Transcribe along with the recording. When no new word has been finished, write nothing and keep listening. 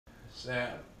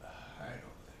Sam, I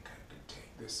don't think I can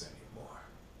take this anymore.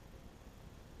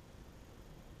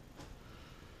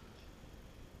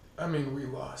 I mean, we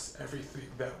lost everything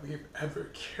that we've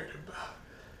ever cared about.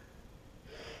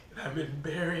 And I've been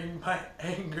burying my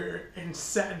anger and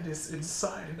sadness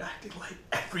inside and acting like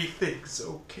everything's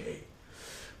okay.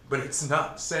 But it's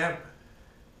not, Sam.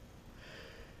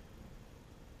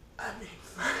 I mean,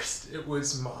 first it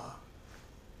was Mom,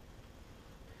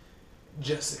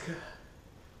 Jessica,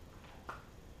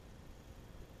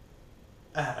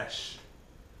 Ash,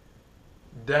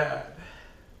 Dad,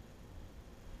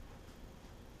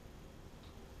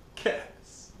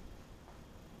 Cass,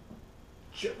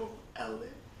 Joe, Ellen,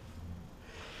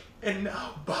 and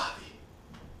now Bobby.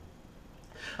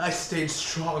 I stayed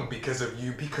strong because of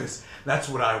you, because that's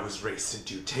what I was raised to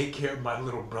do, take care of my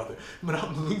little brother. But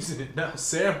I'm losing it now,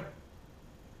 Sam.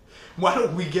 Why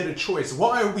don't we get a choice?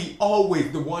 Why are we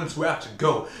always the ones who have to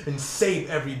go and save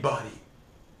everybody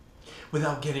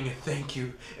without getting a thank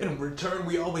you? In return,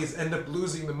 we always end up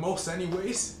losing the most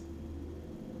anyways.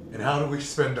 And how do we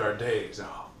spend our days?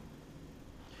 Oh,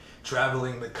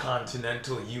 traveling the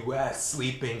continental US,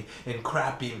 sleeping in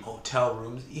crappy motel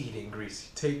rooms, eating greasy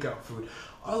takeout food.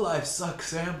 Our lives suck,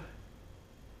 Sam.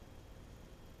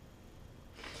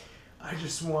 I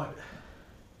just want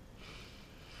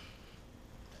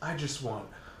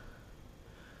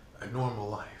a normal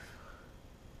life.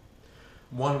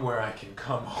 One where I can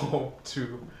come home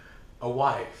to a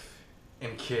wife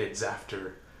and kids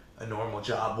after a normal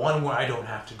job. One where I don't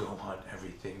have to go hunt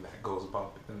everything that goes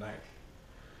bump in the night.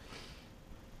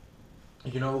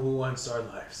 You know who wants our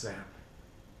life, Sam?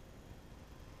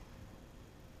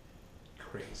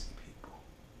 Crazy people.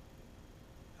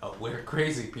 Oh, we're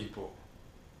crazy people.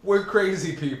 We're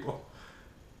crazy people.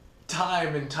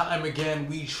 Time and time again,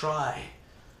 we try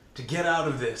to get out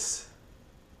of this,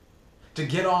 to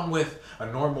get on with a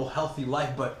normal, healthy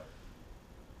life, but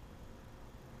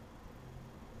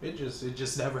it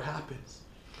just never happens.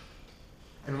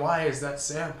 And why is that,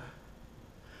 Sam?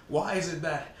 Why is it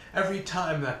that every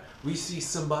time that we see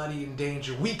somebody in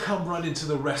danger, we come running to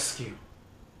the rescue?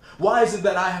 Why is it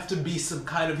that I have to be some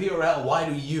kind of hero? Hell, why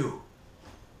do you?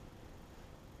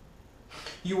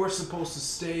 You were supposed to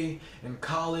stay in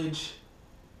college,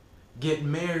 get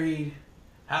married,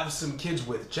 have some kids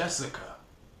with Jessica.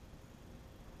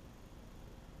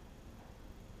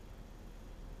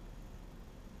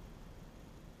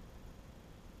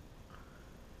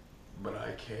 But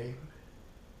I came,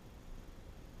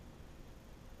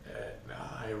 and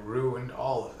I ruined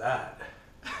all of that.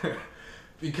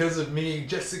 Because of me,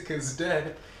 Jessica's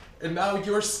dead, and now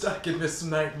you're stuck in this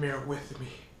nightmare with me.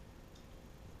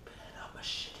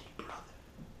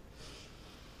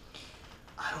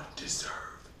 I don't deserve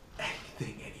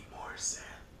anything anymore, Sam.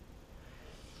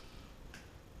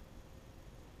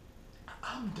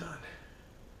 I'm done.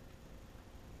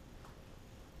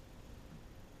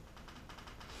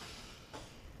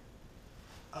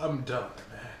 I'm done.